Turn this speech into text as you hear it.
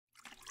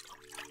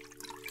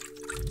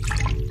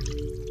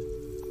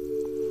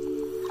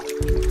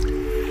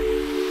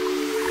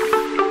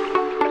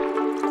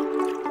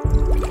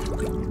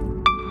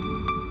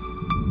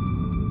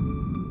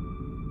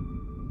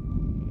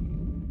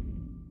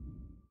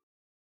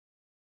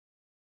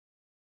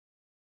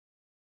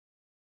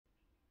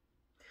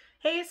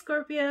Hey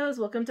Scorpios,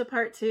 welcome to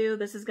part 2.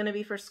 This is going to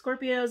be for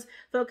Scorpios,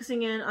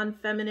 focusing in on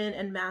feminine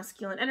and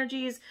masculine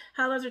energies,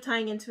 how those are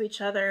tying into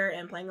each other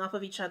and playing off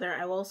of each other.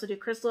 I will also do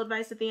crystal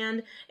advice at the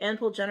end and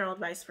pull general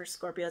advice for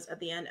Scorpios at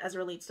the end as it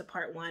relates to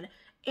part 1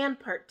 and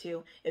part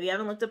 2. If you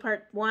haven't looked at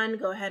part 1,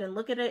 go ahead and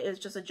look at it. It's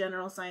just a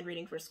general sign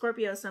reading for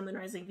Scorpio, Sun, Moon,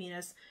 Rising,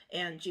 Venus,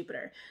 and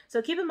Jupiter.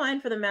 So keep in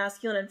mind for the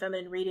masculine and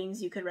feminine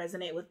readings, you could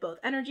resonate with both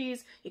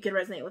energies. You can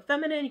resonate with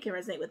feminine, you can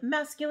resonate with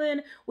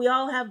masculine. We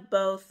all have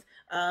both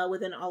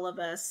within all of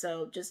us,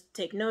 so just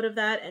take note of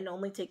that and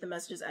only take the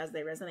messages as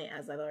they resonate,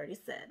 as I've already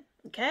said.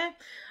 Okay?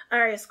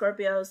 Alright,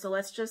 Scorpio, so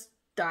let's just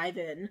dive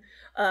in.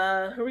 Who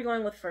are we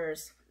going with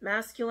first?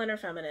 Masculine or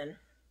feminine?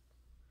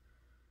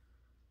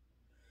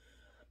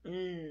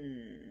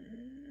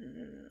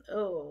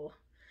 Oh,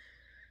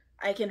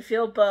 I can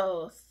feel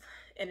both,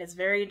 and it's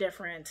very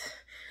different.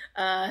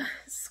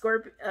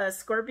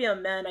 Scorpio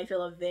men, I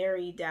feel a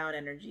very down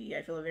energy.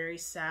 I feel a very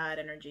sad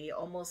energy,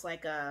 almost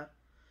like a,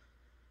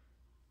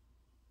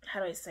 how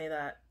do I say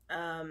that?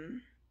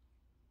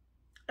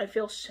 I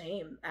feel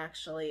shame,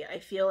 actually. I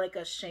feel like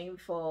a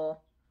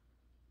shameful,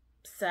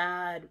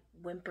 sad,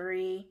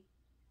 whimpery,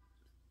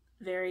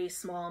 very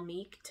small,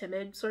 meek,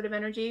 timid sort of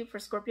energy for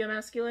Scorpio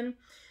masculine.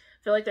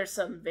 I feel like there's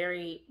some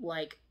very,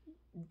 like,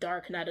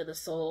 dark night of the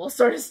soul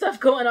sort of stuff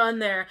going on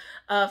there.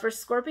 For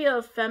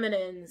Scorpio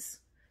feminines,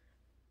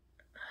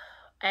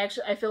 I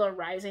feel a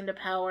rising to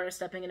power,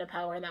 stepping into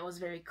power, and that was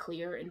very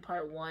clear in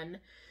part 1.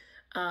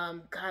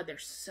 God, they're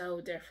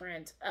so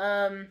different.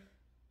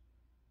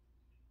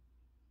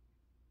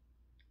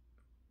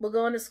 We'll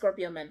go into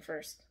Scorpio men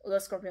first. We'll go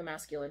Scorpio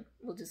masculine.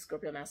 We'll do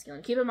Scorpio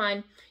masculine. Keep in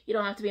mind, you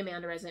don't have to be a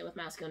man to resonate with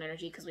masculine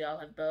energy because we all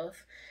have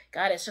both.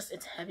 God,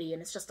 it's heavy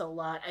and it's just a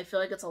lot. I feel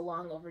like it's a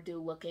long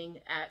overdue looking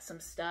at some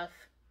stuff.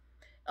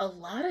 A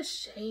lot of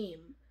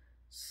shame.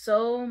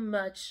 So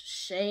much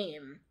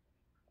shame.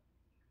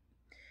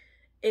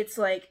 It's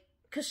like,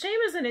 because shame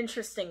is an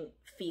interesting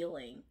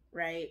feeling,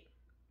 right?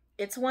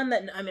 It's one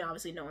that, I mean,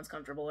 obviously no one's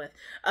comfortable with.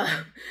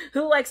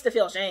 Who likes to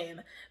feel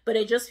shame? But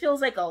it just feels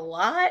like a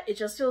lot. It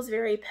just feels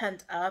very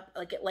pent up.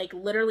 Like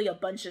literally a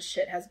bunch of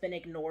shit has been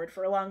ignored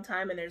for a long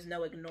time and there's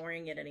no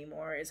ignoring it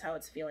anymore is how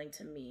it's feeling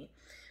to me.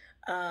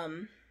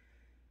 Oh,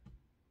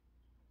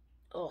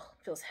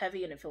 it feels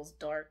heavy and it feels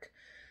dark.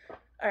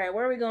 All right,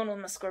 where are we going with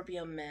my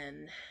Scorpio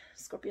men?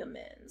 Scorpio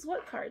men's.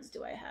 What cards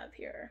do I have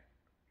here?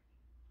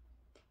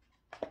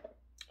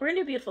 We're gonna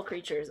do beautiful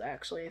creatures,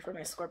 actually, for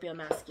my Scorpio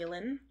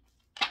masculine.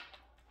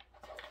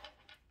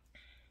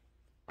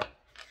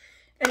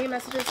 Any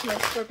messages for my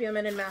Scorpio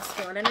men and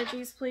masculine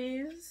energies,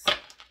 please?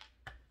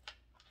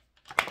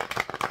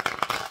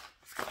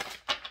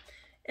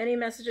 Any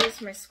messages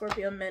for my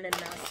Scorpio men and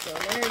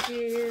masculine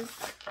energies?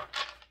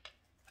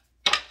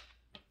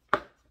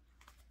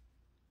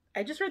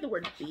 I just read the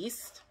word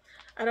beast.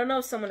 I don't know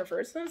if someone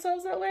refers to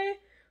themselves that way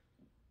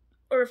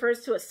or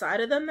refers to a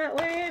side of them that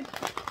way.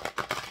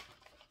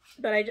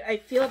 But I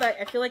feel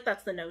like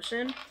that's the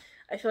notion.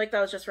 I feel like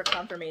that was just for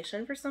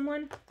confirmation for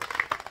someone.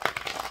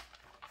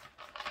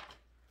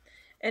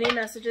 Any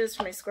messages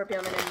for my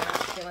Scorpio men and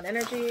masculine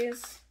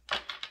energies?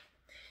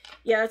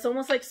 Yeah, it's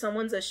almost like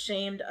someone's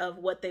ashamed of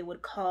what they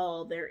would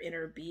call their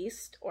inner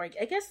beast, or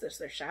I guess there's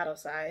their shadow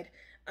side.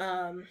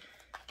 I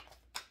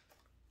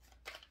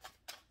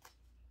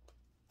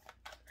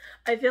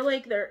feel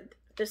like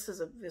this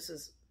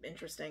is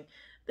interesting.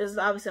 This is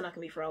obviously not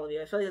gonna be for all of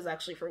you. I feel like this is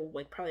actually for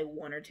like probably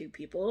 1 or 2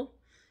 people.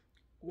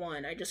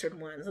 I just heard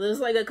 1. So this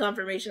is like a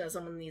confirmation that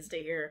someone needs to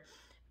hear.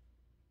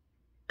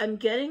 I'm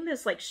getting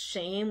this like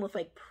shame with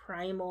like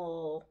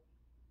primal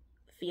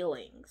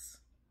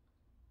feelings.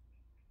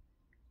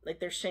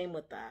 Like there's shame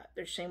with that.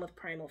 There's shame with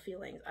primal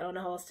feelings. I don't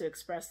know how else to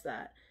express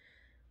that.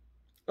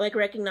 Like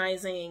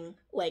recognizing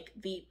like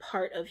the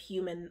part of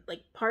human,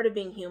 like part of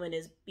being human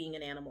is being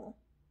an animal.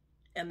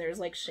 And there's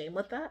like shame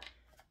with that.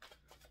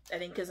 I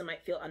think because it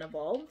might feel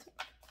unevolved.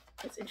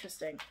 It's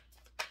interesting.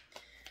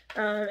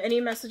 Any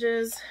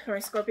messages for my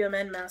Scorpio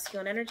men,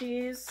 masculine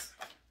energies?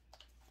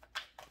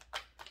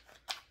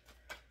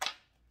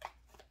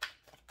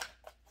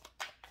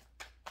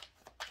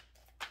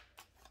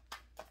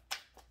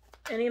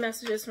 Any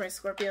messages for my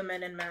Scorpio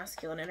men and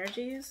masculine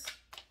energies?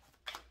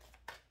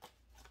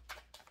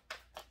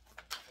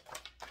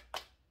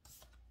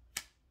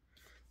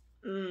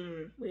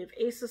 We have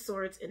Ace of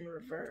Swords in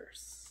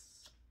reverse.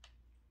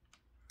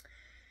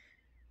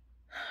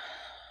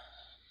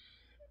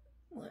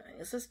 What,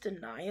 is this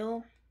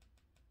denial?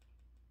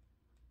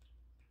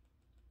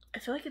 I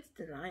feel like it's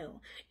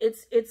denial.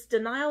 It's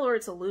denial or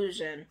it's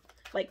illusion.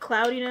 Like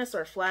cloudiness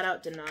or flat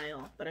out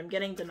denial. But I'm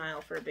getting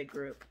denial for a big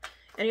group.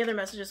 Any other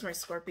messages for my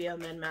Scorpio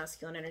men,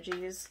 masculine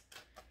energies?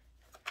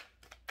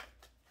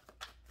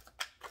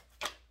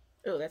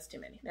 Oh, that's too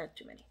many. That's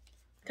too many.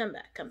 Come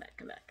back, come back,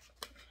 come back.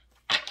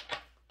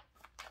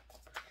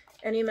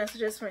 Any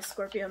messages for my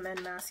Scorpio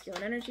men,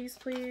 masculine energies,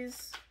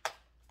 please?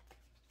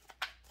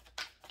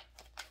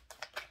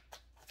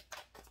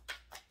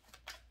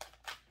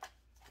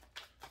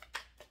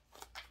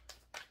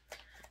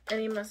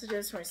 Any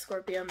messages for my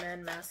Scorpio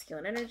men,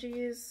 masculine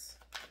energies?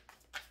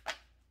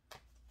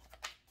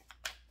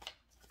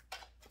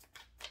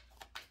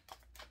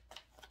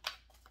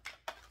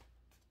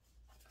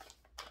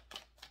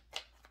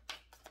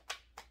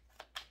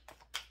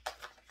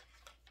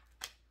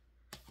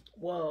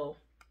 Whoa.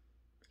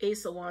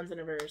 Ace of Wands in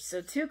reverse.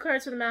 So 2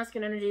 cards for the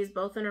masculine energies,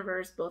 both in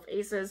reverse, both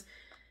aces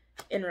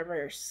in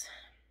reverse.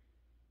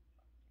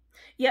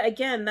 Yeah,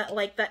 again, that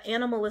like that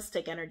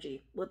animalistic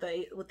energy with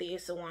the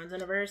Ace of Wands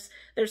in reverse.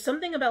 There's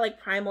something about like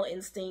primal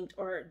instinct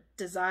or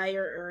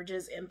desire,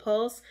 urges,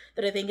 impulse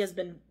that I think has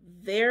been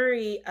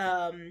very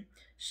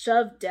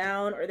shoved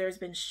down, or there's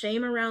been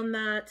shame around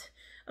that.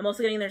 I'm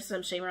also getting there's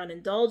some shame around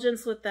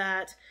indulgence with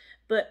that,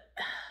 but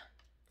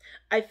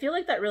I feel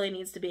like that really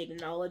needs to be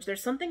acknowledged.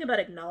 There's something about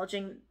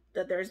acknowledging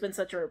that there's been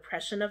such a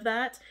repression of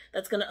that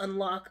that's going to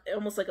unlock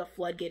almost like a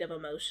floodgate of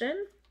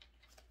emotion.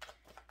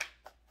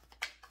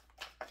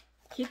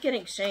 Keep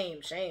getting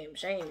shame, shame,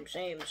 shame,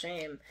 shame,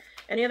 shame.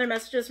 Any other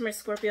messages from my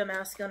Scorpio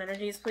masculine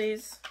energies,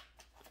 please?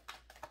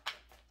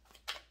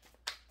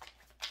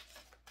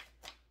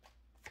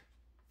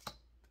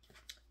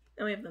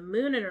 Then we have the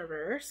moon in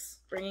reverse,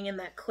 bringing in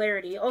that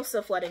clarity,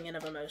 also flooding in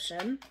of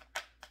emotion.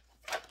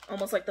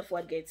 Almost like the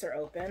floodgates are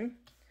open.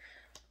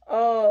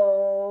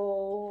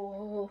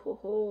 Oh,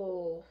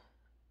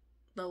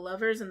 the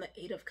Lovers and the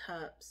 8 of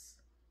Cups.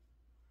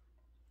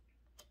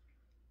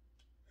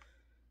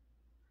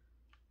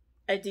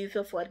 I do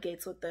feel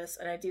floodgates with this,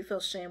 and I do feel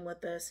shame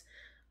with this.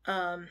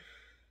 I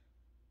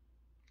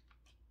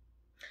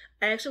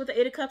actually, with the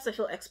 8 of Cups, I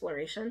feel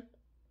exploration.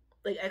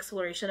 Like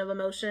exploration of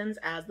emotions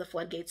as the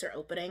floodgates are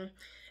opening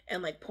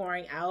and like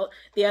pouring out.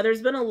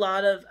 There's been a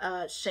lot of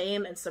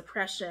shame and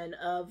suppression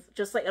of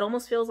just like, it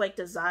almost feels like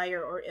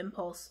desire or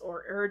impulse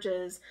or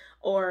urges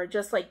or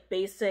just like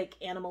basic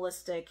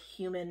animalistic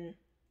human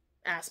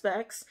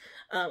aspects.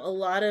 A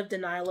lot of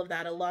denial of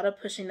that, a lot of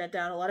pushing that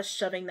down, a lot of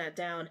shoving that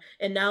down.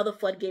 And now the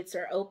floodgates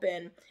are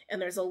open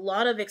and there's a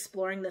lot of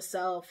exploring the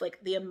self, like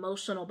the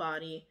emotional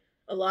body,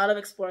 a lot of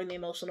exploring the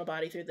emotional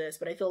body through this.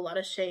 But I feel a lot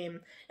of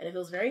shame and it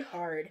feels very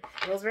hard.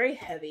 It feels very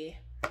heavy.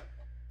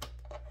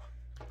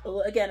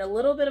 Again, a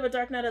little bit of a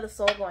dark night of the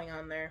soul going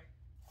on there.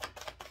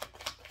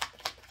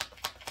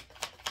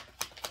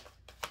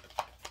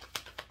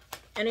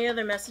 Any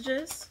other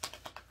messages?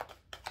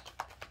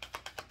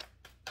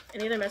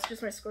 Any other messages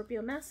from my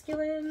Scorpio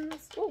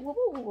masculines? Whoa, whoa,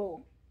 whoa,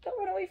 whoa. Don't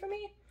run away from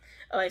me.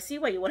 Oh, I see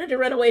why you wanted to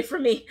run away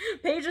from me.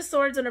 Page of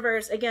Swords in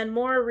reverse. Again,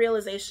 more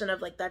realization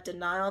of like that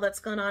denial that's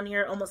going on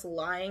here. Almost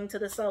lying to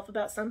the self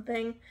about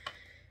something.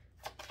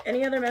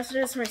 Any other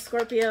messages from my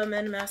Scorpio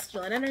men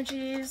masculine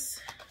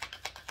energies?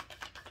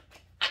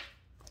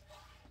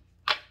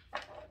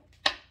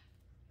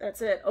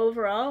 That's it.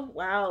 Overall,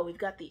 wow, we've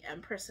got the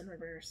Empress in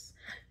reverse.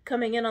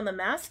 Coming in on the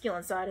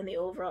masculine side in the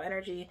overall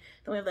energy.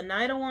 Then we have the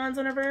Knight of Wands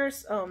in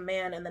reverse. Oh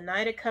man, and the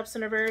Knight of Cups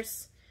in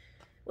reverse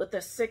with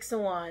the 6 of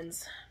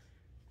Wands.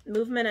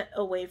 Movement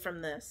away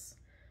from this.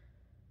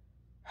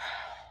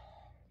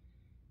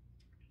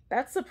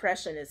 That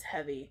suppression is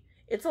heavy.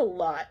 It's a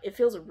lot. It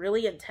feels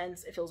really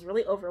intense. It feels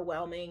really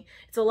overwhelming.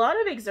 It's a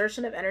lot of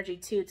exertion of energy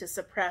too to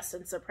suppress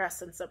and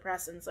suppress and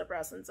suppress and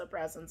suppress and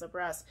suppress and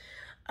suppress.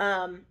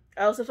 I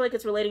also feel like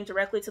it's relating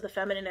directly to the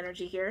feminine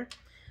energy here.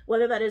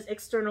 Whether that is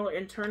external or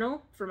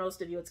internal, for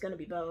most of you, it's going to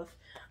be both.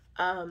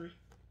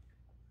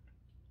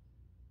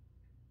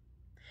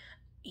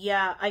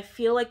 Yeah, I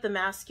feel like the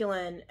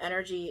masculine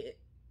energy,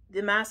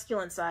 the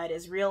masculine side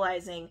is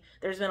realizing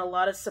there's been a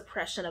lot of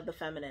suppression of the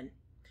feminine.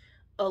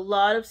 A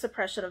lot of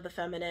suppression of the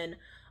feminine,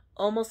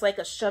 almost like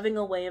a shoving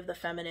away of the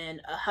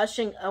feminine, a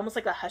hushing, almost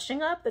like a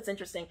hushing up. That's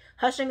interesting.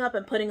 Hushing up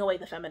and putting away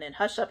the feminine.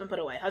 Hush up and put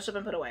away. Hush up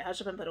and put away. Hush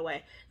up and put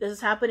away. This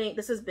is happening.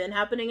 This has been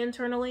happening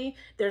internally.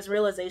 There's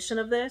realization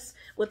of this.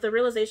 With the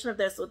realization of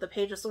this, with the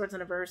Page of Swords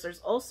in reverse, there's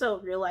also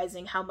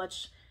realizing how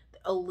much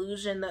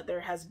illusion that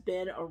there has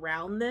been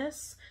around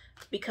this.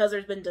 Because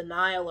there's been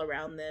denial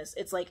around this,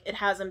 it's like it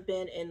hasn't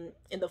been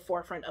in the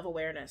forefront of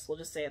awareness. We'll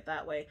just say it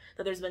that way.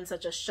 That there's been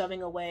such a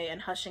shoving away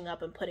and hushing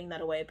up and putting that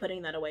away,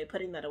 putting that away,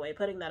 putting that away,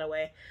 putting that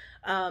away.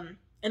 And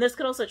this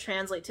could also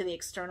translate to the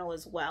external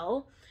as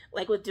well.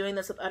 Like with doing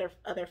this with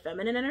other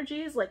feminine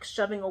energies, like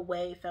shoving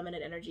away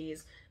feminine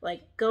energies,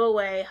 like go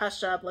away,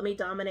 hush up, let me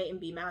dominate and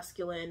be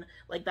masculine,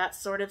 like that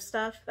sort of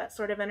stuff, that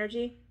sort of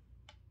energy.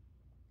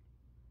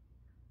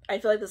 I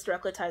feel like this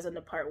directly ties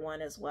into part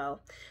 1 as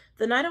well.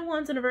 The Knight of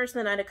Wands in reverse and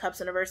the Knight of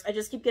Cups in reverse, I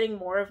just keep getting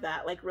more of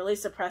that, like really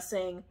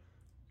suppressing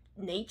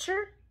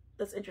nature.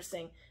 That's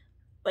interesting.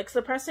 Like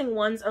suppressing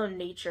one's own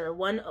nature,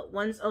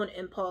 one's own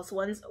impulse,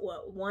 one's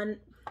own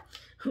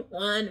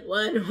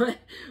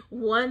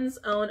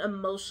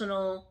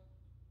emotional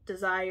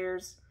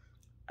desires,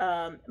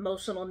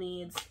 emotional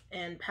needs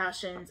and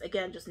passions.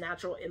 Again, just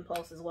natural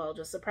impulse as well,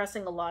 just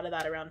suppressing a lot of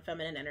that around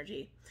feminine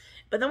energy.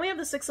 But then we have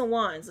the 6 of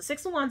Wands. The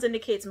 6 of Wands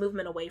indicates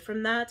movement away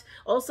from that.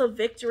 Also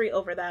victory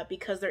over that,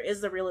 because there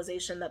is the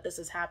realization that this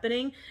is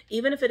happening.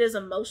 Even if it is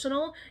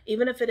emotional,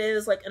 even if it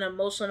is like an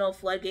emotional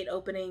floodgate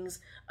openings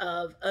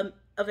of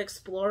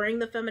exploring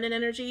the feminine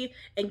energy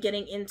and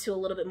getting into a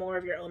little bit more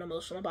of your own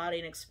emotional body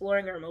and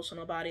exploring your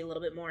emotional body a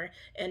little bit more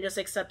and just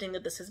accepting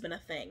that this has been a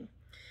thing.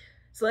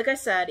 So like I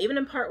said, even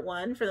in part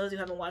 1, for those who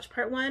haven't watched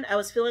part 1, I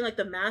was feeling like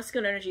the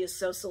masculine energy is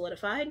so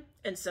solidified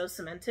and so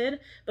cemented,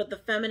 but the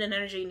feminine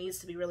energy needs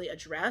to be really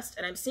addressed.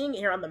 And I'm seeing it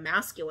here on the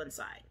masculine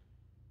side.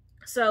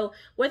 So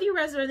whether you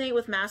resonate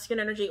with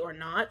masculine energy or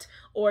not,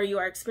 or you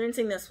are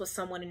experiencing this with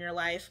someone in your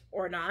life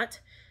or not,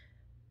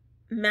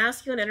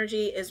 masculine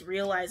energy is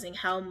realizing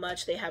how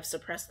much they have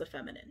suppressed the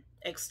feminine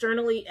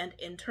externally and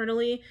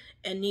internally,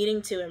 and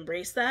needing to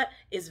embrace that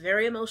is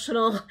very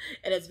emotional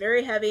and it's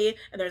very heavy,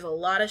 and there's a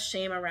lot of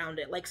shame around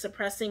it, like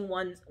suppressing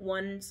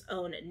one's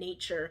own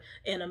nature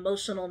and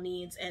emotional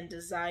needs and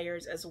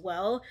desires as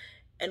well,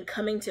 and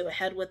coming to a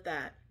head with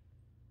that.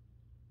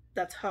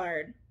 That's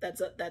hard.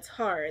 That's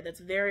hard. That's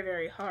very,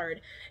 very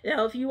hard.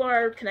 Now, if you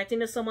are connecting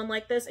to someone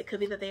like this, it could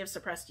be that they have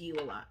suppressed you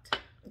a lot.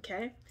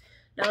 Okay?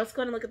 Now let's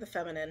go and look at the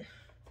feminine.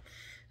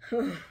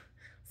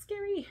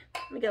 Scary.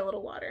 Let me get a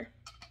little water.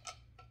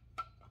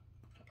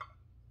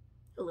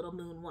 A little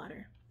moon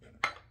water.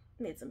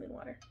 Need some moon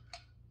water.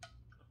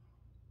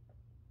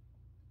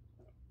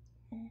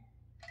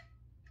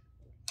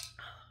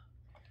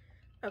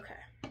 Okay.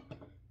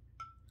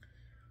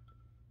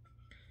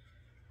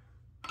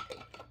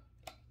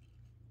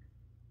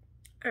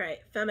 All right,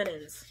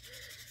 feminines.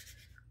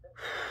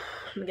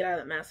 Let me get out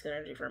of that masculine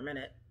energy for a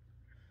minute.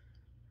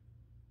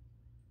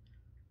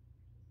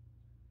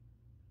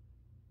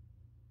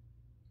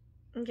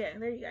 Okay,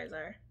 there you guys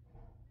are.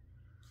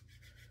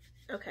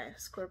 Okay,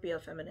 Scorpio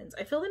feminines.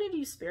 I feel the need to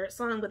use Spirit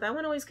Song, but that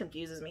one always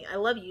confuses me. I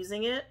love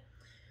using it,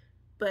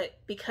 but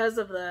because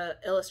of the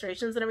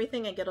illustrations and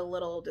everything, I get a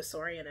little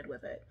disoriented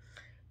with it.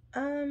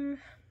 For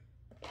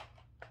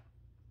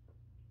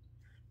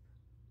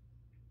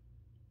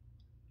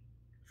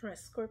my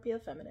Scorpio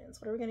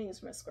feminines, what are we going to use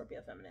for my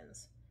Scorpio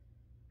feminines?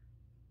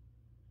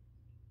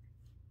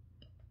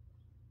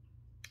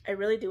 I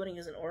really do want to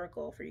use an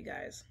oracle for you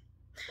guys.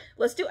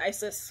 Let's do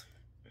Isis.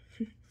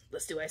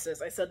 Let's do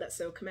Isis. I said that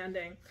so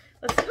commanding.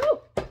 Let's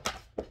go.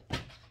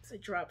 I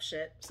drop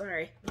shit.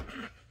 Sorry.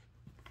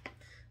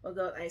 We'll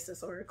go with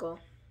Isis Oracle.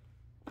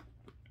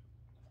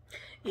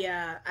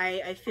 Yeah,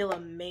 I feel a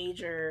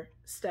major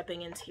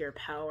stepping into your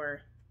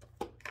power.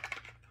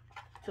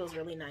 Feels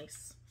really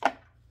nice.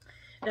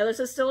 Now,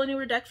 this is still a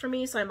newer deck for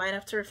me, so I might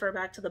have to refer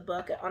back to the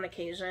book on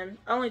occasion.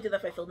 I'll only do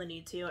that if I feel the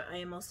need to. I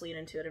am mostly an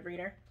intuitive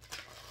reader.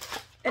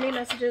 Any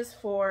messages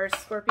for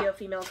Scorpio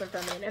females and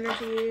feminine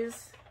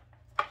energies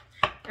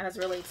as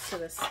relates to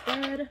this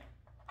spread?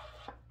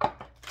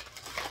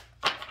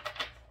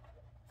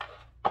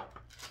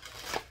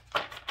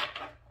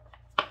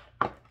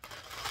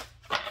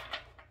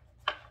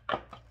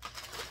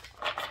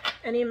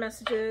 Any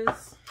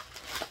messages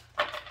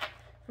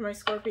for my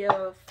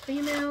Scorpio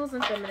females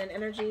and feminine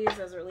energies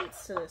as it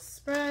relates to this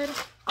spread?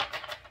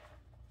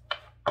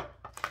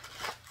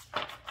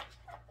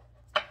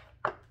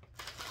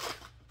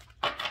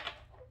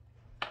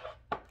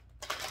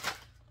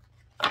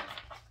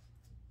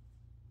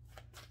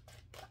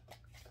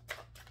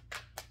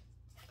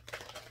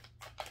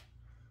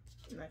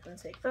 I'm not going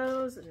to take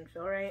those. It didn't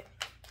feel right.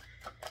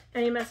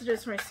 Any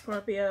messages for my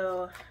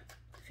Scorpio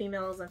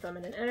females and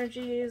feminine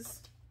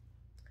energies?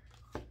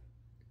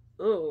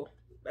 Ooh,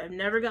 I've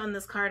never gotten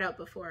this card out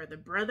before. The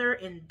Brother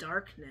in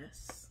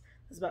Darkness.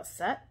 It's about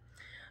Set.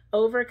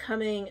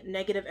 Overcoming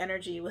negative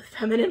energy with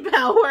feminine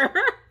power.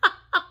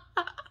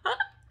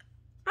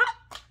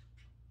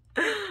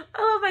 I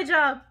love my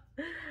job.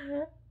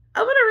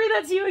 I'm going to read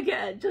that to you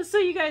again, just so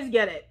you guys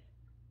get it.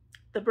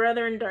 The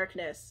Brother in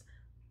Darkness.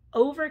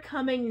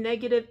 Overcoming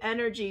negative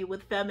energy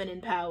with feminine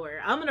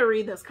power. I'm going to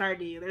read this card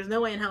to you. There's no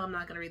way in hell I'm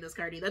not going to read this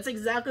card to you. That's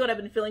exactly what I've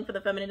been feeling for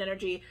the feminine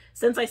energy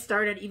since I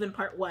started even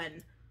part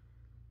 1.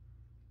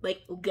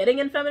 Like, getting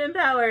in feminine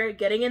power,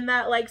 getting in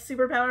that, like,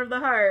 superpower of the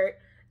heart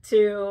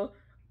to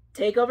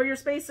take over your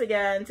space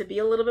again, to be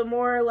a little bit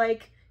more,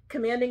 like,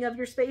 commanding of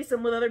your space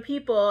and with other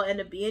people, and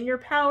to be in your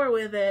power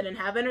with it, and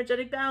have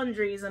energetic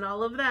boundaries and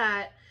all of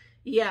that.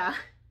 Yeah.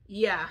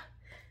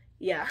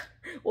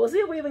 We'll see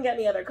if we even get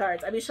any other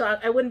cards. I'd be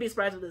shocked. I wouldn't be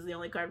surprised if this is the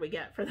only card we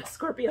get for the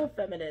Scorpio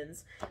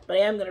feminines. But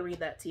I am going to read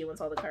that to you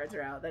once all the cards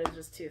are out. That is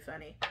just too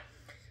funny.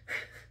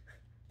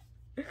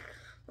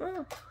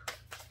 Oh.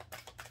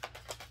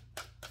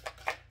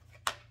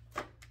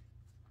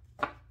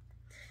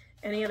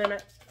 Any other?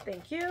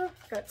 Thank you.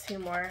 Got 2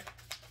 more.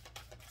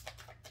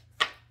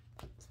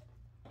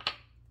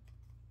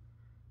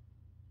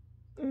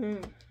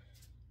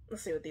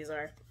 Let's see what these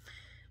are.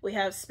 We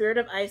have Spirit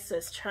of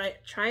Isis,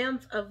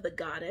 Triumph of the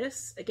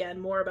Goddess. Again,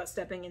 more about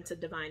stepping into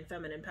divine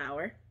feminine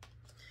power.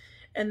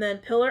 And then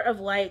Pillar of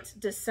Light,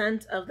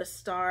 Descent of the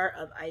Star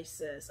of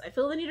Isis. I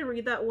feel the need to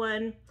read that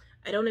one.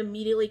 I don't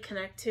immediately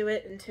connect to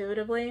it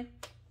intuitively.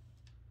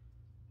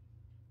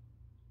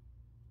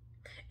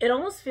 It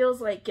almost feels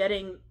like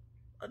getting...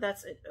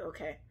 That's it.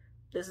 Okay.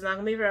 This is not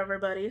going to be for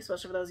everybody,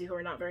 especially for those of you who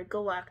are not very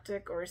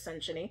galactic or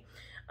ascension-y.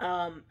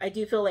 I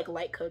do feel like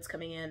light codes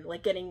coming in,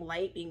 like getting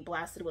light, being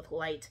blasted with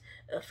light.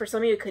 For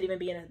some of you, it could even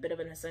be in a bit of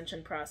an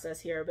ascension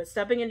process here, but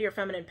stepping into your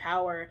feminine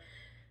power,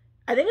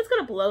 I think it's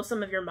going to blow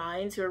some of your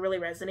minds who are really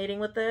resonating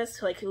with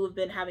this, like who have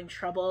been having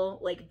trouble,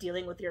 like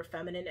dealing with your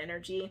feminine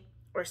energy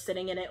or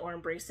sitting in it or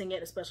embracing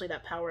it, especially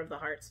that power of the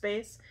heart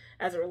space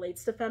as it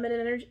relates to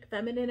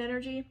feminine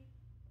energy.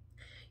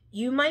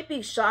 You might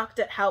be shocked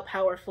at how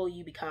powerful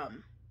you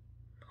become,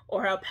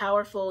 or how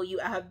powerful you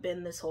have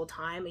been this whole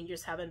time and you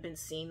just haven't been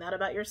seeing that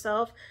about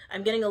yourself.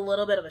 I'm getting a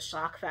little bit of a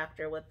shock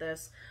factor with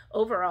this.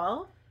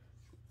 Overall,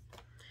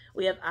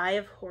 we have Eye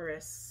of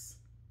Horus,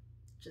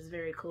 which is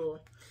very cool.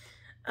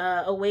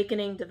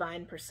 Awakening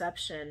divine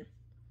perception.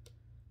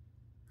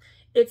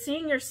 It's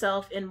seeing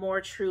yourself in more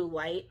true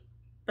light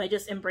by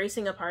just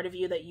embracing a part of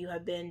you that you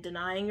have been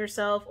denying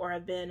yourself or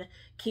have been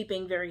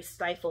keeping very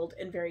stifled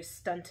and very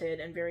stunted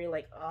and very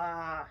like,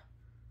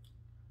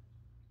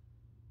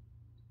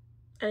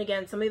 And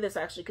again, some of this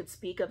actually could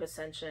speak of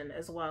ascension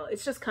as well.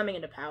 It's just coming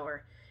into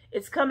power.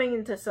 It's coming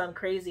into some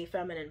crazy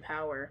feminine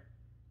power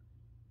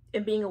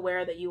and being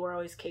aware that you are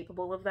always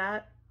capable of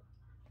that.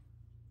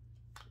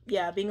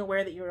 Yeah, being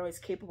aware that you're always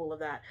capable of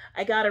that.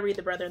 I gotta read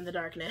The Brother in the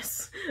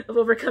Darkness of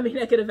Overcoming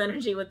Negative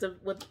Energy with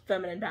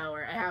Feminine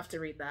Power. I have to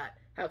read that.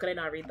 How could I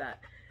not read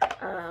that?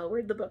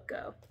 Where'd the book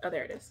go? Oh,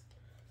 there it is.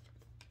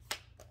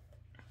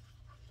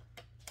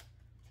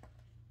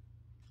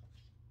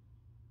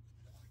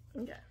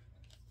 Okay.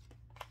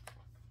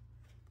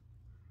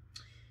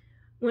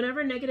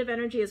 Whenever negative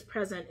energy is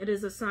present, it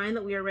is a sign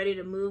that we are ready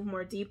to move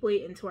more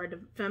deeply into our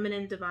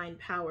feminine divine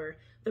power.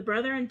 The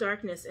Brother in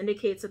Darkness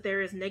indicates that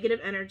there is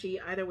negative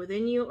energy either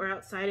within you or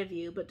outside of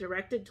you, but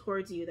directed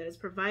towards you, that is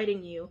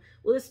providing you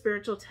with a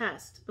spiritual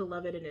test,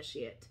 beloved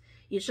initiate.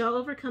 You shall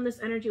overcome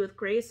this energy with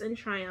grace and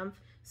triumph.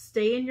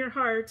 Stay in your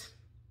heart.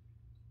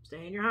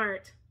 Stay in your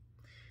heart.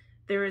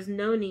 There is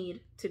no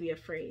need to be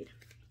afraid.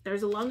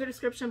 There's a longer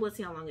description, but let's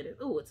see how long it is.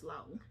 Oh, it's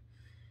long.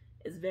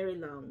 It's very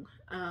long.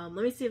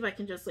 Let me see if I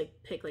can just like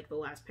pick like the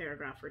last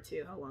paragraph or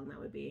two, how long that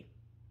would be.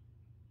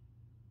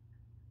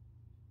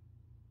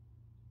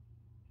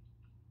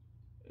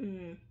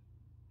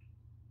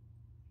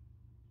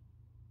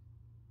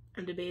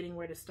 I'm debating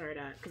where to start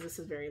at because this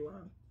is very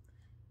long.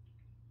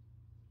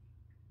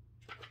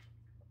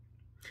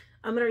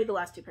 I'm going to read the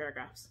last two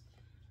paragraphs.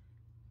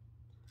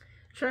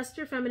 Trust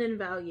your feminine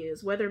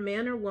values, whether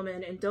man or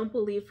woman, and don't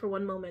believe for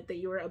one moment that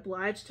you are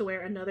obliged to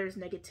wear another's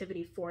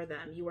negativity for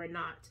them. You are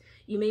not.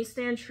 You may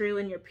stand true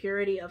in your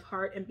purity of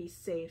heart and be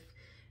safe.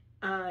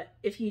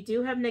 If you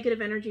do have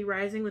negative energy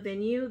rising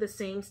within you, the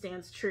same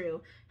stands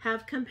true.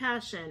 Have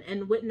compassion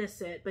and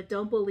witness it, but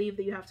don't believe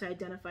that you have to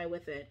identify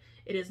with it.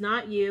 It is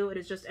not you. It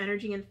is just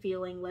energy and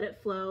feeling. Let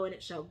it flow and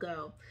it shall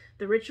go.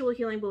 The ritual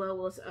healing below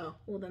will... Oh,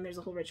 well, then there's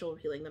a whole ritual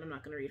healing that I'm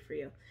not going to read for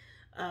you.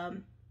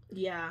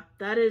 Yeah,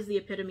 that is the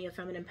epitome of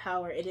feminine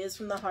power. It is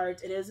from the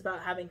heart. It is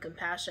about having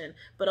compassion,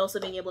 but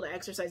also being able to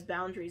exercise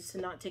boundaries to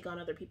not take on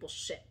other people's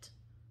shit,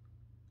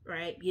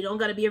 right? You don't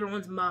got to be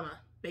everyone's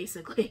mama,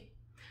 basically.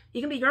 You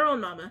can be your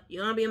own mama. You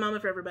don't want to be a mama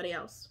for everybody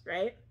else,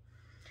 right?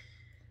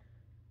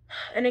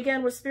 And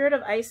again, with Spirit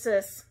of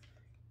Isis,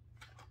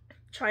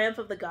 Triumph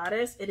of the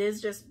Goddess, it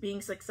is just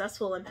being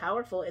successful and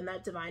powerful in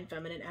that divine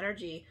feminine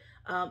energy.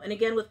 And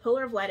again, with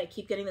Pillar of Light, I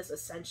keep getting this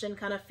ascension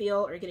kind of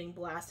feel, or getting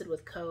blasted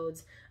with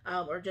codes,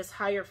 or just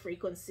higher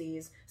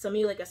frequencies. Some of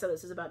you, like I said,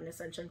 this is about an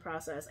ascension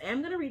process. I am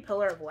going to read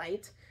Pillar of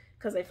Light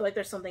because I feel like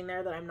there's something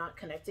there that I'm not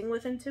connecting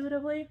with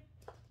intuitively.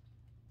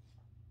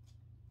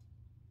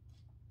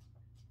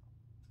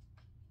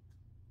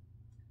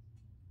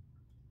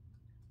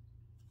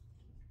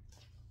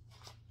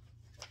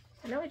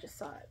 I know I just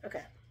saw it.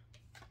 Okay.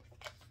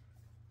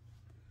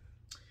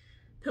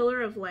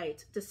 Pillar of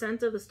Light,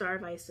 Descent of the Star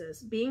of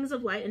Isis. Beings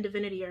of light and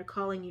divinity are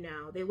calling you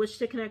now. They wish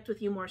to connect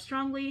with you more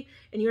strongly,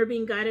 and you are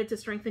being guided to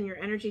strengthen your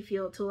energy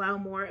field to allow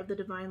more of the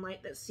divine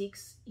light that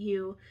seeks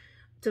you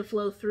to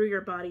flow through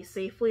your body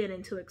safely and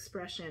into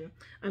expression.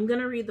 I'm going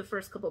to read the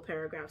first couple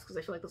paragraphs because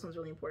I feel like this one's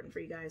really important for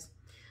you guys.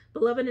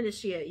 Beloved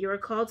Initiate, you are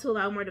called to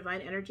allow more divine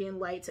energy and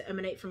light to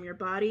emanate from your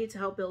body to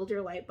help build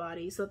your light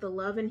body so that the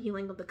love and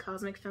healing of the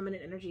cosmic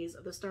feminine energies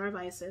of the Star of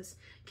Isis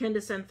can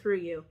descend through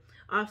you,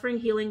 offering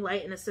healing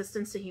light and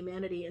assistance to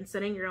humanity and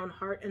setting your own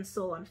heart and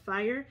soul on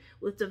fire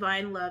with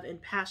divine love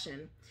and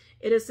passion.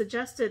 It is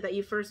suggested that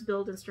you first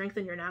build and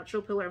strengthen your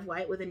natural pillar of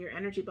light within your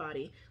energy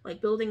body,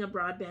 like building a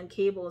broadband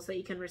cable so that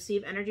you can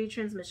receive energy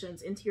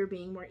transmissions into your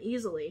being more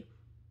easily.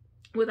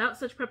 Without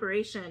such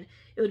preparation,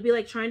 it would be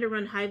like trying to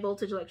run high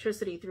voltage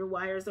electricity through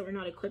wires that were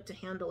not equipped to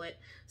handle it.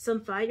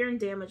 Some fire and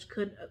damage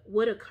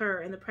would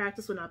occur, and the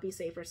practice would not be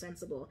safe or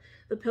sensible.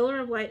 The Pillar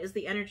of Light is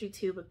the energy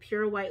tube of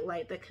pure white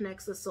light that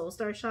connects the Soul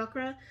Star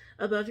chakra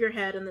above your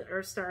head and the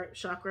Earth Star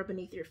chakra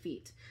beneath your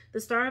feet.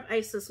 The Star of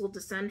Isis will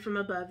descend from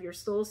above your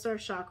Soul Star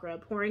chakra,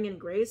 pouring in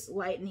grace,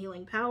 light, and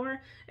healing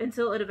power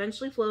until it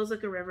eventually flows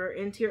like a river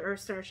into your Earth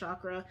Star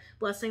chakra,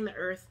 blessing the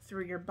earth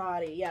through your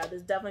body. Yeah,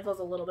 this definitely feels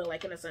a little bit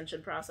like an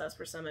ascension process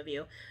for some of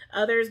you.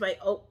 Others,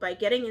 by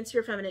getting into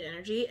your feminine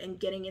energy and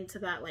getting into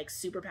that like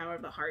superpower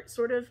of the heart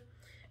sort of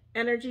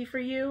energy for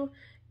you,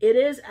 it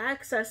is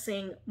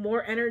accessing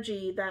more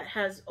energy that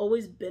has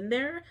always been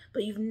there,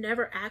 but you've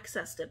never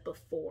accessed it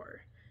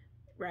before,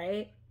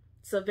 right?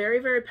 So very,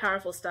 very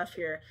powerful stuff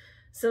here.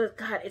 So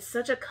God, it's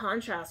such a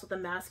contrast with the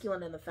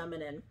masculine and the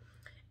feminine.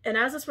 And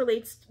as this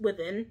relates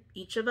within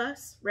each of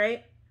us,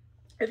 right?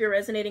 If you're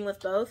resonating with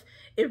both,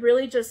 it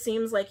really just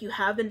seems like you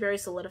have been very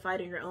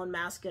solidified in your own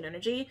masculine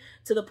energy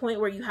to the point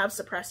where you have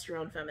suppressed your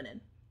own feminine.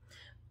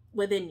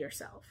 within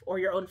yourself, or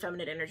your own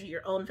feminine energy,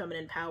 your own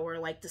feminine power,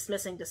 like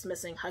dismissing,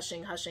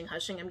 hushing.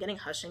 I'm getting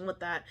hushing with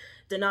that.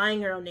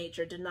 Denying your own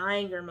nature,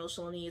 denying your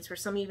emotional needs, for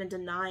some even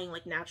denying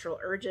like natural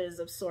urges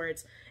of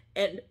sorts,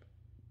 and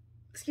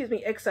excuse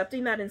me,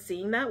 accepting that and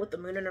seeing that with the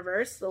moon in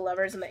reverse, the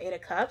lovers and the 8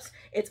 of cups.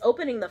 It's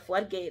opening the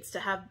floodgates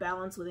to have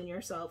balance within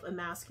yourself, a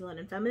masculine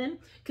and feminine.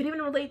 Could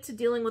even relate to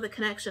dealing with a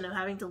connection, of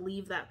having to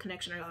leave that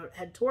connection or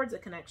head towards a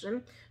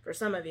connection for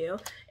some of you.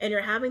 And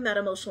you're having that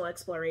emotional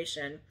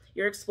exploration.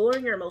 You're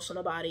exploring your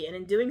emotional body, and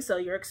in doing so,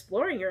 you're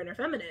exploring your inner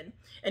feminine,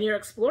 and you're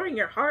exploring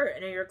your heart,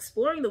 and you're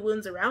exploring the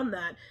wounds around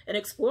that, and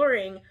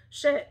exploring,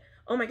 shit,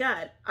 oh my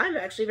God, I'm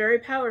actually very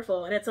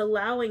powerful. And it's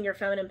allowing your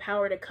feminine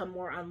power to come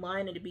more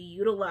online and to be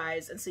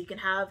utilized. And so you can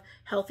have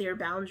healthier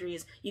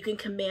boundaries. You can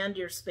command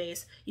your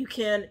space. You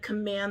can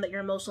command that your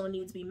emotional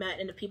needs be met.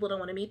 And if people don't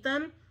want to meet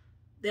them,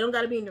 they don't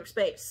got to be in your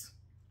space,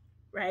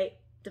 right?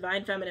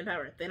 Divine feminine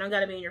power. They don't got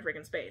to be in your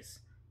freaking space.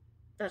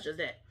 That's just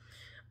it.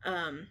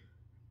 And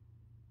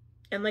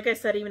like I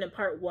said, even in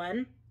part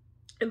one,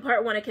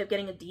 I kept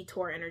getting a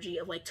detour energy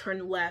of like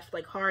turn left,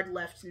 like hard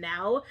left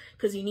now,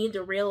 because you need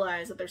to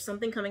realize that there's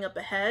something coming up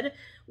ahead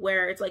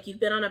where it's like you've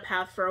been on a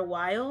path for a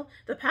while.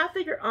 The path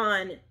that you're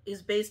on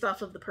is based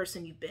off of the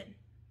person you've been,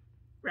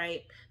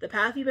 right? The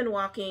path you've been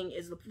walking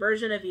is the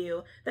version of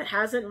you that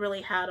hasn't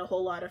really had a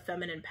whole lot of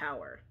feminine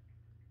power.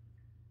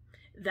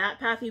 That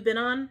path you've been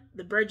on,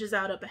 the bridge is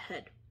out up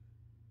ahead.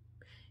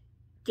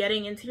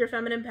 Getting into your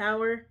feminine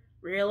power,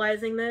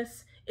 realizing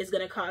this, is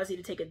going to cause you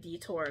to take a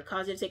detour,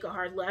 cause you to take a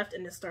hard left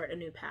and to start a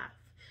new path.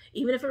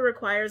 Even if it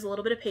requires a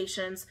little bit of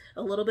patience,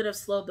 a little bit of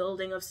slow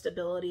building of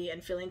stability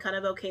and feeling kind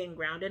of okay and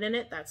grounded in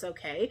it, that's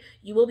okay.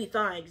 You will be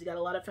fine because you got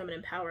a lot of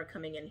feminine power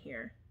coming in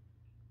here.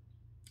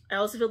 I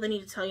also feel the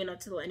need to tell you not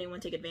to let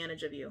anyone take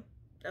advantage of you,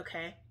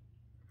 okay?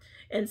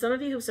 And some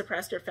of you who've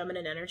suppressed your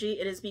feminine energy,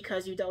 it is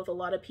because you dealt with a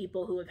lot of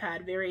people who have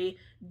had very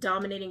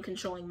dominating,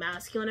 controlling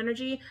masculine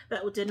energy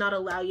that did not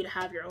allow you to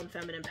have your own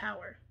feminine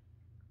power.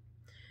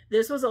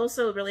 This was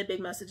also a really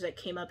big message that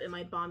came up in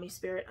my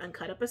Bomispirit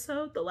Uncut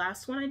episode, the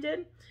last one I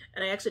did.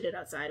 And I actually did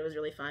outside. It was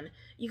really fun.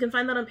 You can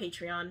find that on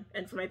Patreon.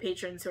 And for my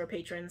patrons who are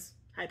patrons,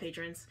 hi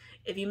patrons.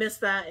 If you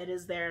missed that, it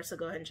is there. So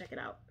go ahead and check it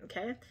out.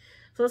 Okay.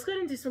 So let's go ahead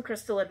and do some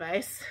crystal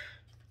advice.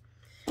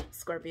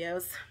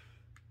 Scorpios.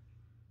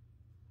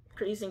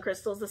 Using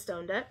crystals, the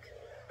stone deck.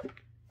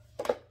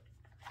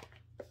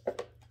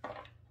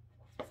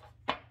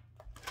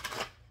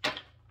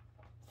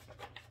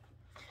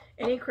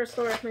 Any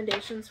crystal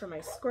recommendations for my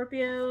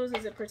Scorpios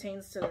as it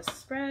pertains to this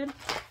spread?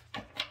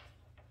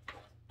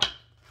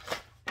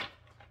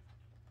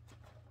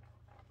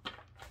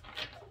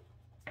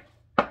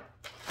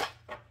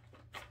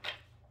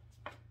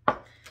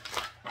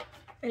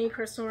 Any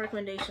crystal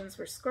recommendations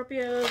for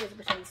Scorpios as it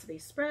pertains to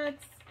these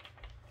spreads?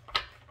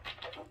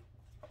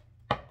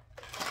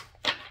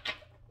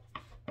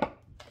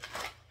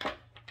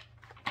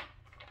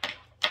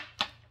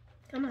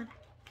 Come on.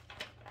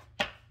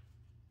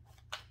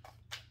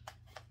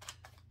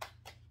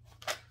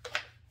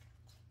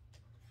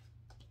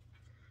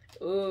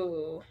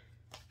 Ooh.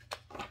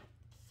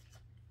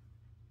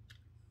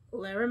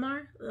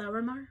 Larimar?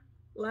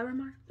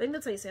 I think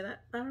that's how you say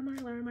that.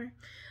 Larimar.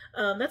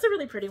 That's a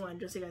really pretty one,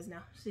 just so you guys know.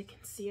 So you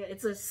can see it.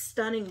 It's a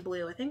stunning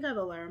blue. I think I have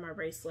a Larimar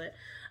bracelet.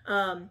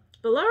 But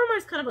Larimar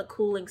is kind of a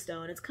cooling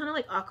stone. It's kind of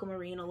like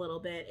aquamarine a little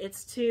bit.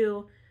 It's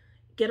to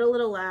get a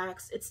little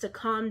lax. It's to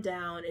calm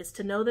down. It's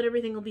to know that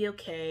everything will be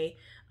okay.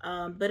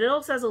 But it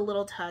also has a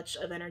little touch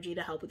of energy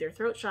to help with your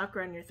throat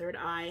chakra and your third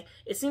eye.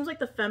 It seems like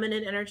the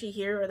feminine energy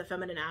here, or the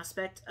feminine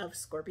aspect of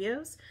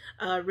Scorpios,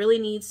 really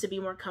needs to be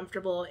more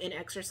comfortable in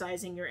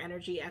exercising your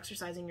energy,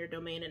 exercising your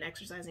domain, and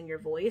exercising your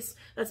voice.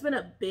 That's been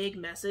a big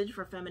message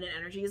for feminine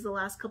energies the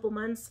last couple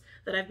months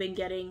that I've been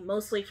getting,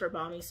 mostly for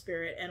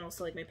Bomispirit and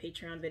also like my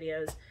Patreon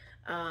videos.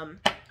 I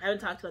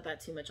haven't talked about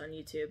that too much on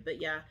YouTube,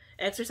 but yeah,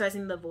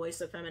 exercising the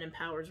voice of feminine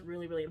power is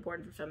really, really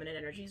important for feminine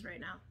energies right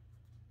now.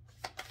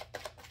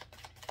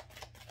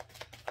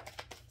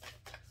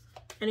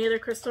 Any other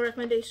crystal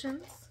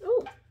recommendations?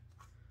 Ooh,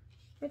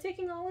 am I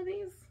taking all of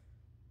these?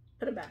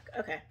 Put them back.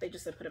 Okay, they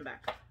just said put them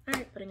back. All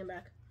right, putting them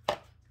back.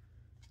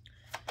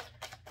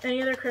 Any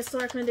other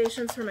crystal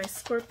recommendations for my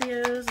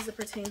Scorpios as it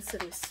pertains to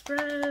these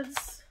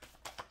spreads?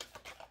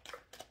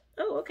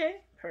 Oh,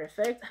 okay,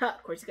 perfect. Ha,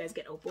 of course, you guys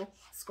get opal,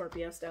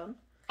 Scorpio stone.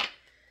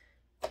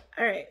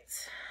 All right,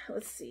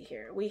 let's see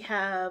here. We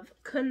have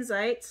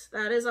kunzite.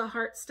 That is a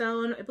heart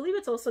stone. I believe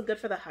it's also good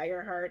for the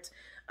higher heart,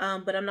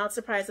 but I'm not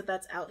surprised that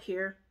that's out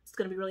here. It's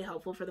going to be really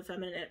helpful for the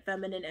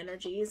feminine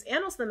energies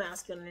and also the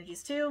masculine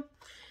energies too.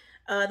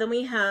 Then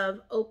we have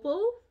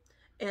opal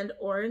and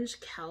orange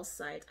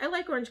calcite. I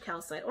like orange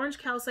calcite. Orange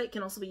calcite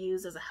can also be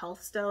used as a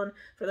health stone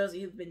for those of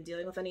you who've been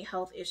dealing with any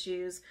health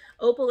issues.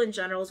 Opal in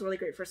general is really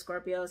great for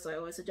Scorpio, so I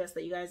always suggest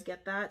that you guys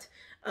get that.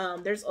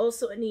 There's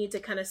also a need to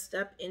kind of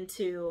step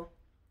into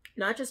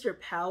not just your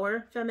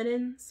power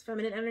feminine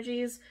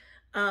energies,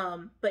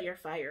 but your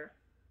fire.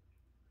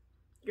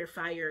 your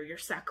fire, your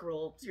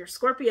sacral, your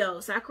Scorpio.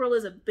 Sacral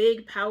is a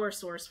big power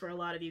source for a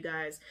lot of you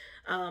guys.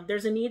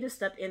 There's a need to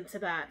step into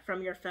that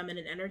from your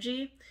feminine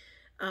energy.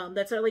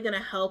 That's really going to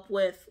help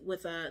with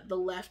the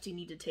left you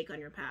need to take on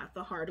your path,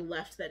 the hard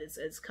left that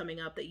is coming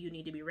up that you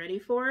need to be ready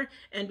for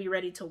and be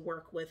ready to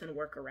work with and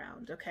work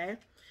around, okay?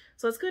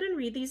 So let's go ahead and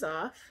read these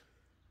off.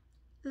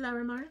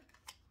 Larimar.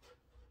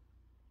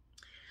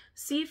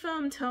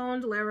 Seafoam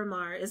toned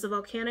Larimar is a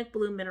volcanic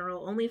blue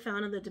mineral only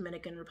found in the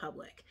Dominican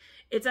Republic.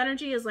 Its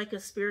energy is like a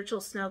spiritual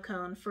snow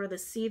cone for the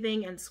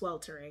seething and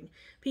sweltering.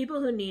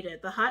 People who need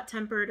it, the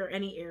hot-tempered or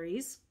any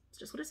Aries, it's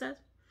just what it says,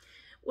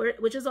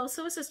 which is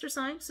also a sister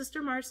sign,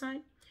 sister Mars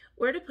sign.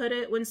 Where to put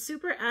it, when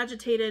super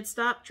agitated,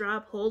 stop,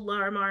 drop, hold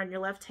Larimar in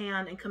your left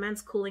hand and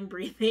commence cooling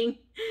breathing.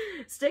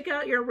 Stick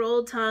out your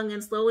rolled tongue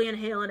and slowly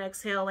inhale and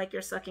exhale like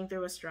you're sucking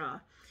through a straw.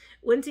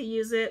 When to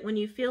use it, when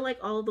you feel like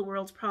all of the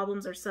world's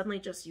problems are suddenly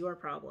just your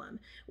problem.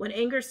 When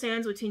anger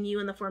stands between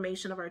you and the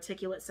formation of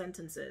articulate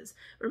sentences.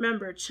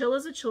 Remember, chill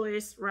is a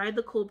choice, ride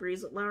the cool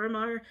breeze with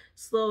Larimar,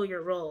 slow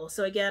your roll.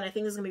 So again, I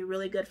think this is going to be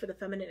really good for the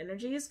feminine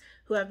energies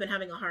who have been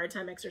having a hard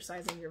time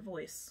exercising your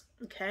voice,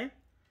 okay?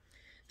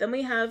 Then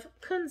we have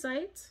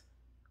kunzite.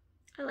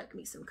 I like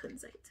me some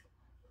kunzite.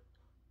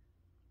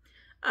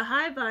 A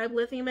high vibe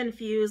lithium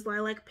infused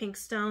lilac pink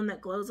stone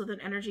that glows with an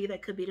energy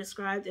that could be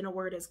described in a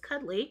word as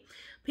cuddly.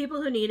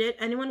 People who need it,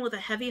 anyone with a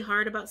heavy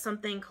heart about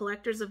something,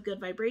 collectors of good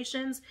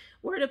vibrations.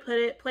 Where to put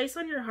it, place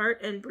on your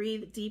heart and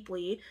breathe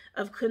deeply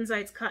of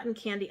kunzite's cotton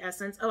candy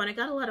essence. Oh, and I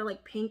got a lot of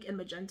like pink and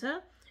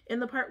magenta in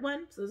the part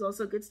 1. So there's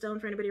also a good stone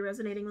for anybody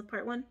resonating with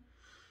part 1.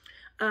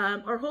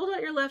 Or hold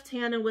out your left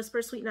hand and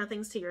whisper sweet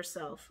nothings to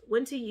yourself.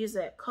 When to use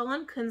it, call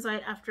on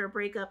kunzite after a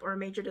breakup or a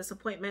major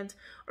disappointment,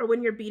 or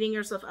when you're beating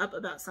yourself up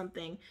about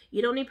something.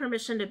 You don't need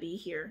permission to be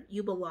here.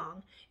 You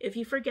belong. If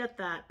you forget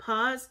that,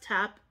 pause,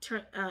 tap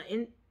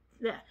into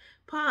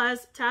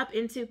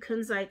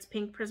kunzite's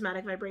pink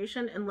prismatic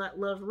vibration and let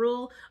love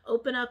rule.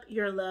 Open up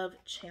your love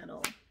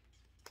channel.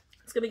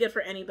 It's gonna be good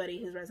for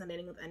anybody who's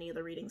resonating with any of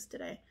the readings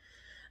today.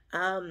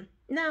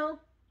 Now,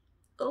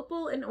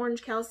 opal and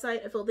orange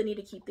calcite, I feel the need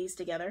to keep these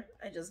together.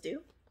 I just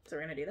do. So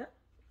we're going to do that.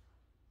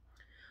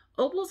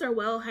 Opals are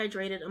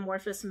well-hydrated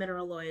amorphous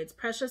mineraloids.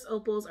 Precious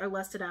opals are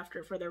lusted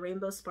after for their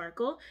rainbow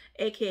sparkle,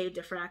 aka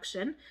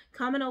diffraction.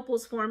 Common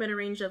opals form in a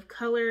range of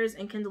colors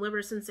and can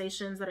deliver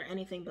sensations that are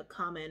anything but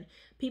common.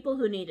 People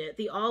who need it.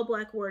 The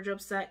all-black wardrobe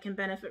set can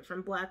benefit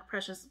from black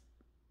precious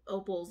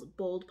opal's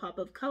bold pop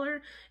of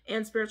color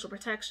and spiritual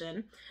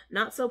protection.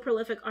 Not so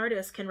prolific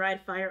artists can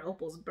ride fire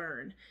opal's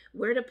burn.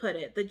 Where to put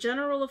it? The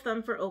general rule of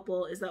thumb for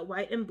opal is that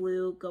white and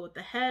blue go with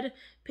the head,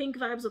 pink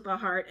vibes with the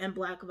heart, and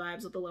black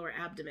vibes with the lower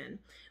abdomen.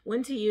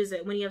 When to use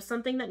it? When you have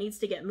something that needs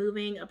to get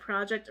moving, a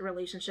project, a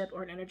relationship,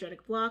 or an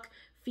energetic block.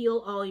 Feel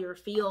all your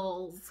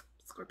feels.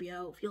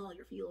 Scorpio, feel all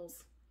your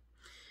feels.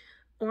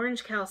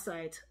 Orange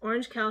calcite.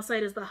 Orange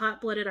calcite is the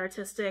hot-blooded,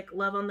 artistic,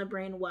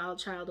 love-on-the-brain wild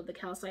child of the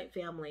calcite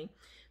family.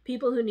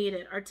 People who need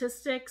it.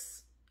 Artists.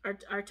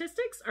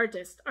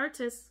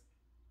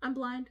 I'm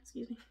blind,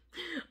 excuse me.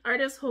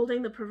 Artists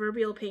holding the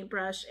proverbial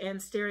paintbrush and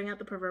staring at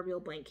the proverbial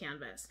blank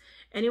canvas.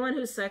 Anyone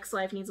whose sex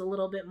life needs a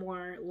little bit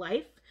more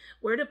life.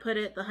 Where to put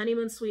it? The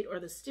honeymoon suite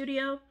or the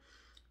studio.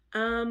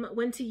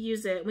 When to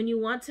use it? When you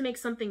want to make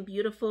something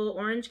beautiful,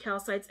 orange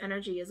calcite's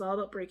energy is all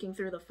about breaking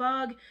through the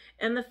fog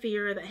and the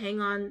fear that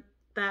hang on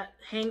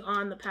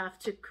the path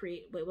to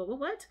create. Wait,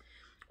 what?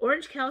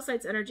 Orange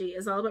calcite's energy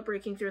is all about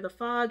breaking through the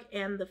fog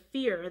and the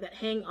fear that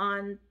hang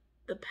on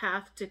the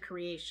path to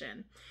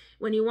creation.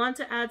 When you want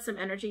to add some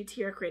energy to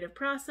your creative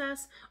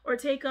process or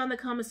take on the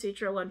Kama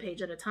Sutra one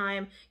page at a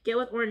time, get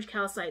with orange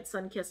calcite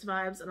sun-kissed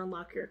vibes and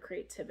unlock your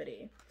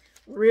creativity.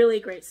 Really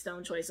great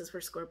stone choices for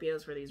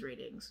Scorpios for these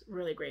readings.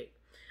 Really great.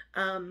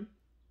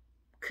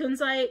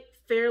 Kunzite,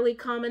 fairly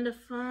common to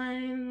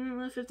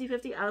find,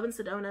 50-50, out in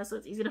Sedona, so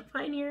it's easy to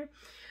find here.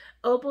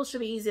 Opal should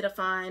be easy to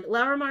find.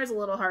 Larimar is a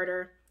little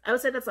harder. I would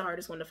say that's the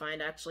hardest one to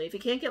find, actually. If you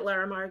can't get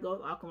Larimar, go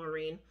with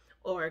aquamarine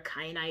or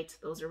kyanite.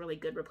 Those are really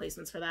good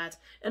replacements for that.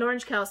 And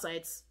orange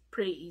calcite's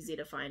pretty easy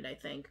to find, I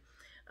think.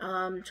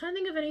 Trying to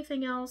think of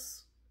anything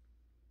else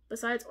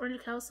besides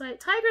orange calcite.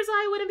 Tiger's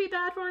eye wouldn't be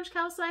bad for orange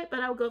calcite, but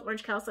I would go with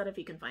orange calcite if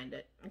you can find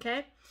it,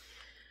 okay?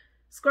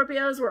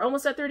 Scorpios, we're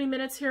almost at 30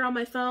 minutes here on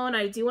my phone.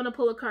 I do want to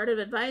pull a card of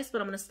advice,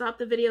 but I'm going to stop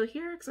the video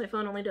here because my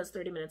phone only does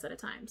 30 minutes at a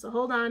time. So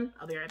hold on.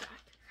 I'll be right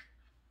back.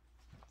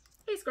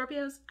 Hey,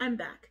 Scorpios, I'm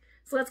back.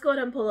 So let's go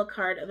ahead and pull a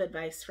card of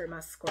advice for my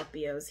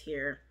Scorpios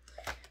here.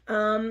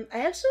 I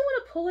actually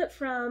want to pull it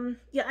from,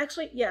 I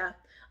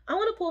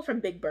want to pull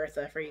from Big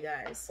Bertha for you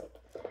guys.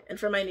 And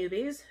for my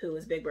newbies, who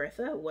is Big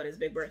Bertha? What is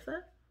Big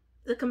Bertha?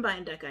 The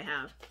combined deck I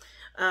have.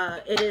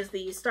 It is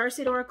the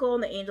Starseed Oracle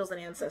and the Angels and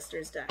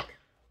Ancestors deck.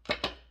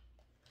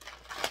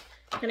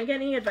 Can I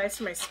get any advice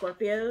from my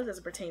Scorpios as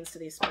it pertains to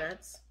these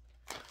spreads?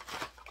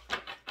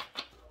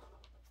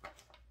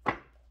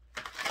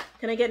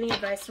 Can I get any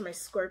advice from my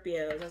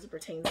Scorpios as it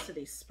pertains to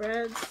these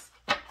spreads?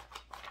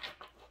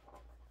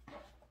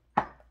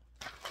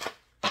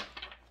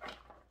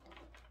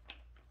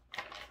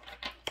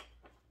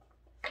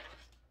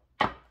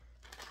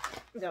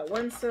 We got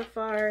one so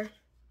far.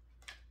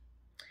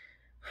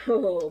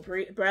 Oh,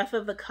 breath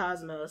of the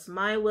cosmos.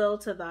 My will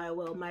to thy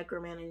will,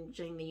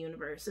 micromanaging the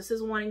universe. This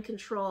is wanting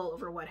control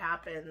over what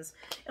happens.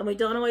 And we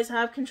don't always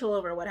have control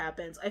over what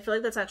happens. I feel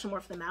like that's actually more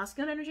for the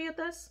masculine energy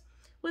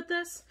with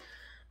this.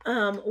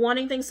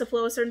 Wanting things to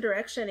flow a certain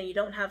direction, and you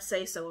don't have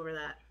say-so over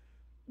that.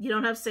 You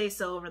don't have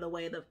say-so over the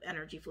way the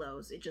energy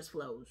flows. It just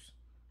flows.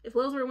 It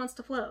flows where it wants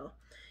to flow.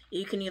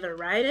 You can either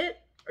ride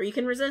it, or you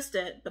can resist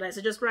it. But I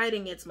suggest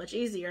riding it's much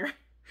easier.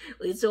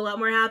 Leads to a lot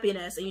more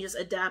happiness, and you just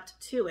adapt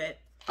to it.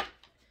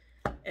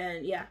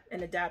 And yeah,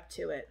 and adapt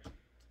to it.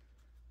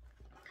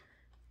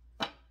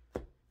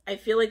 I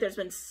feel like there's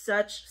been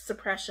such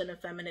suppression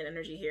of feminine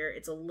energy here.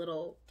 It's a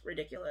little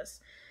ridiculous.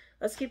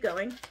 Let's keep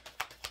going.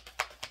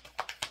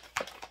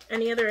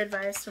 Any other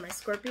advice for my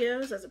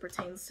Scorpios as it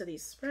pertains to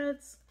these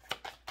spreads?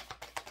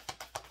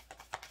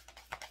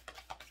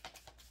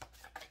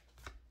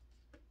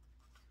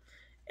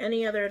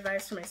 Any other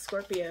advice for my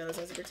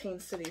Scorpios as it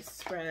pertains to these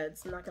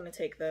spreads? I'm not going to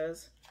take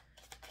those.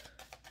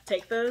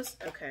 Take those?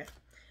 Okay.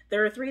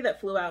 There are 3 that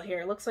flew out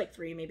here. It looks like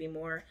 3, maybe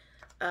more.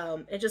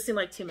 It just seemed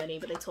like too many,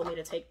 but they told me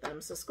to take them.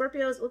 So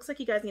Scorpios, it looks like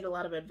you guys need a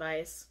lot of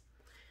advice.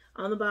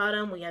 On the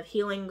bottom, we have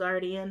Healing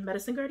Guardian.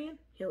 Medicine Guardian?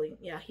 Healing.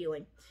 Yeah,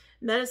 Healing.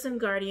 Medicine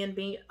Guardian,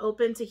 being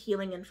open to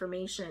healing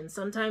information.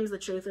 Sometimes the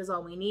truth is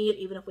all we need,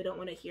 even if we don't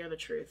want to hear the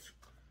truth.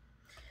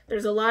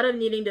 There's a lot of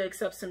needing to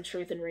accept some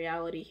truth and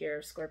reality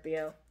here,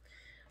 Scorpio.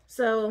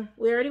 So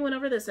we already went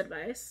over this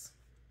advice.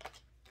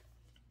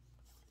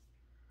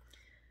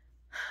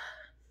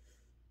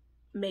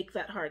 Make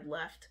that hard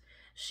left.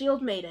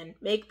 Shield Maiden,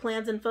 make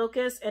plans and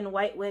focus, and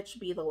White Witch,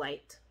 be the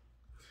light.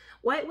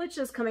 White Witch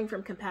is coming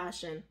from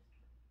compassion.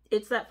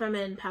 It's that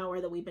feminine power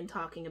that we've been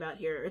talking about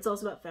here. It's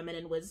also about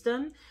feminine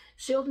wisdom.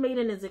 Shield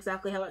Maiden is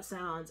exactly how it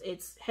sounds.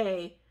 It's,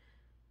 hey,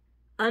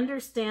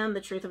 understand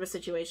the truth of a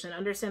situation,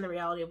 understand the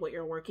reality of what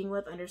you're working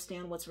with,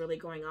 understand what's really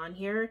going on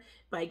here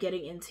by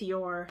getting into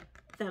your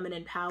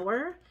feminine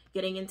power,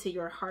 getting into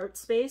your heart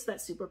space,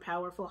 that super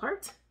powerful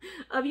heart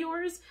of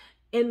yours,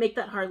 and make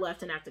that hard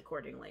left and act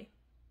accordingly.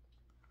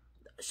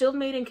 Shield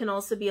Maiden can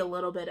also be a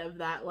little bit of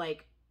that,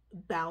 like,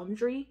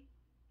 boundary,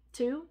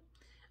 too.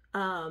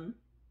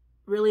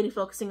 Really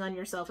focusing on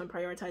yourself and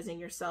prioritizing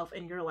yourself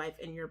and your life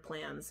and your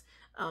plans,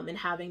 and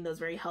having those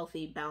very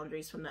healthy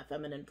boundaries from that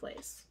feminine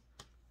place.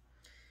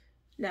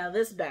 Now,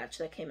 this batch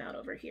that came out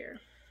over here.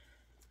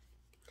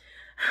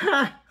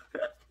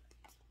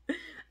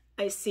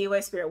 I see why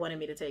Spirit wanted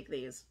me to take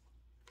these.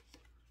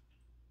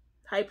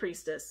 High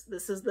Priestess.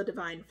 This is the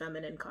Divine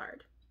Feminine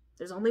card.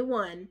 There's only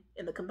one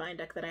in the combined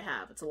deck that I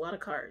have. It's a lot of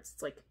cards.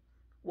 It's like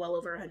well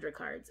over 100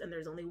 cards. And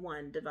there's only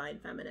one Divine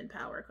Feminine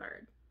Power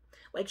card.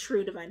 Like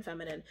true Divine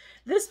Feminine.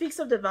 This speaks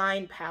of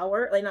divine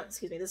power. Like, not,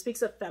 excuse me. This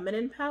speaks of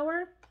feminine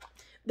power.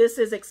 This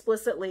is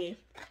explicitly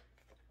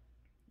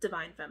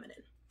Divine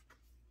Feminine.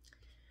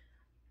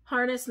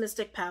 Harness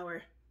mystic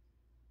power.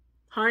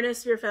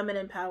 Harness your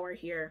feminine power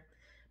here.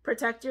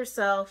 Protect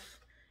yourself.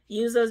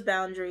 Use those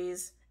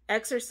boundaries.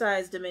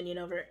 Exercise dominion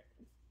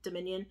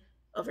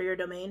over your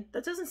domain.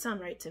 That doesn't sound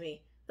right to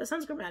me. That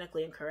sounds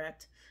grammatically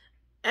incorrect.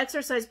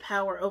 Exercise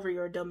power over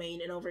your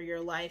domain and over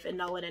your life, and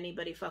not let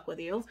anybody fuck with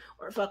you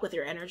or fuck with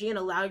your energy, and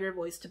allow your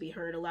voice to be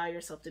heard, allow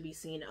yourself to be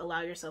seen,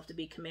 allow yourself to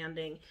be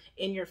commanding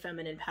in your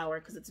feminine power,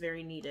 because it's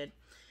very needed.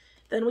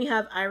 Then we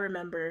have I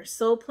Remember.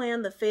 Soul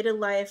Plan, the fated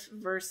life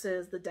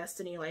versus the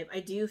destiny life.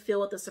 I do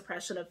feel with the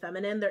suppression of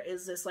feminine, there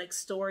is this like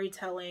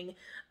storytelling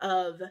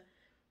of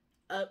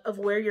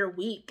where you're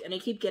weak. And I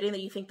keep getting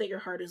that you think that your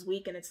heart is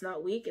weak, and it's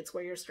not weak. It's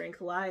where your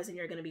strength lies, and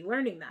you're going to be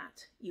learning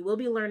that. You will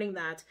be learning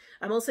that.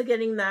 I'm also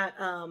getting that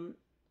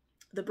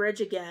the bridge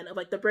again, of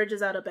like the bridge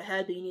is out up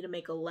ahead, but you need to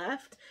make a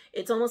left.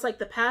 It's almost like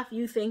the path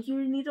you think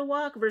you need to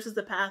walk versus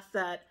the path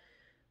that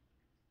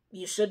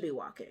you should be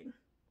walking.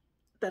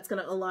 That's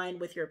going to align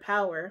with your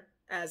power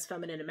as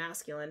feminine and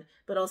masculine,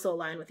 but also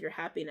align with your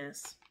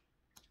happiness.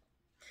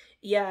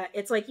 Yeah,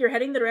 it's like you're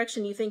heading the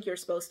direction you think you're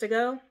supposed to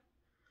go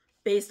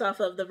based off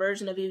of the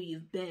version of you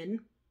you've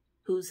been,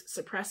 who's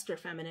suppressed your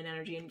feminine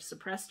energy and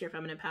suppressed your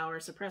feminine power,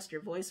 suppressed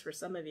your voice for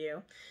some of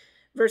you,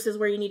 versus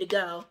where you need to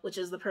go, which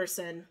is the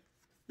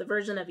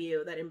version of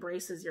you that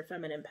embraces your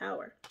feminine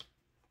power.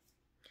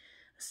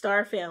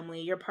 Star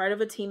Family, you're part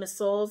of a team of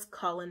souls,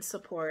 call in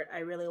support. I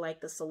really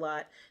like this a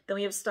lot. Then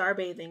we have Star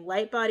Bathing,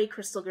 light body,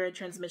 crystal grid,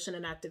 transmission,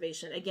 and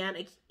activation.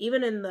 Again,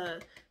 even in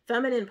the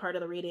feminine part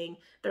of the reading,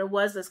 there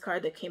was this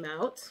card that came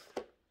out,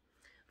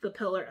 the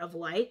Pillar of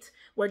Light,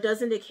 where it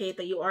does indicate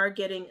that you are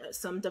getting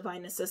some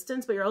divine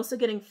assistance, but you're also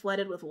getting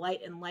flooded with light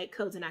and light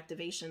codes and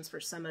activations for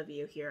some of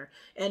you here.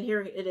 And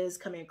here it is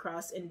coming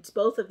across in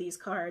both of these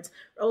cards,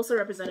 also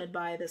represented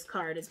by this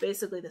card. It's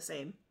basically the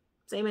same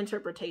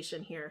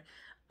interpretation here.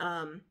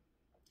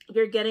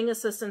 You're getting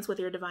assistance with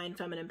your divine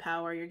feminine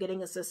power. You're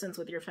getting assistance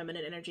with your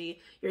feminine energy.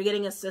 You're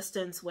getting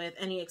assistance with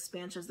any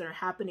expansions that are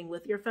happening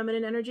with your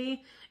feminine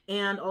energy,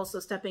 and also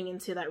stepping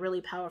into that really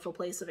powerful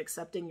place of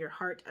accepting your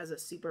heart as a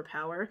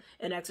superpower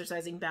and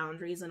exercising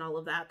boundaries and all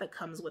of that that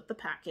comes with the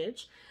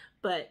package.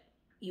 But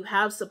you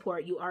have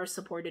support, you are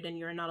supported, and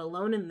you're not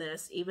alone in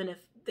this, even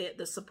if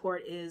the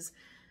support is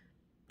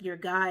your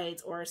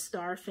guides or a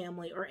star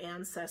family or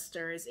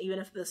ancestors. Even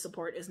if the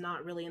support is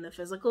not really in the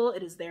physical,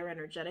 it is there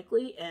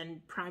energetically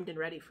and primed and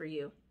ready for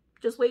you.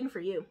 Just waiting for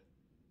you,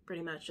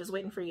 pretty much. Just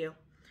waiting for you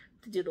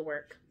to do the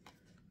work.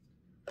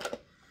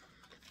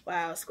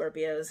 Wow,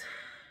 Scorpios.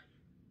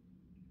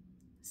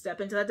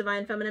 Step into that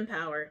divine feminine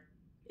power.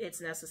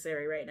 It's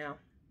necessary right now.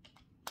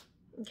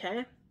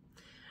 Okay?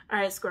 All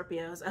right,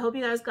 Scorpios. I hope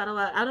you guys got a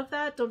lot out of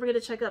that. Don't forget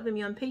to check out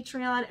me on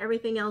Patreon.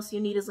 Everything else you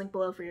need is linked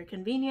below for your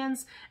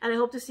convenience. And I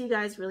hope to see you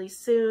guys really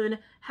soon.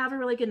 Have a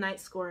really good night,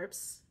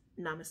 Scorps.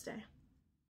 Namaste.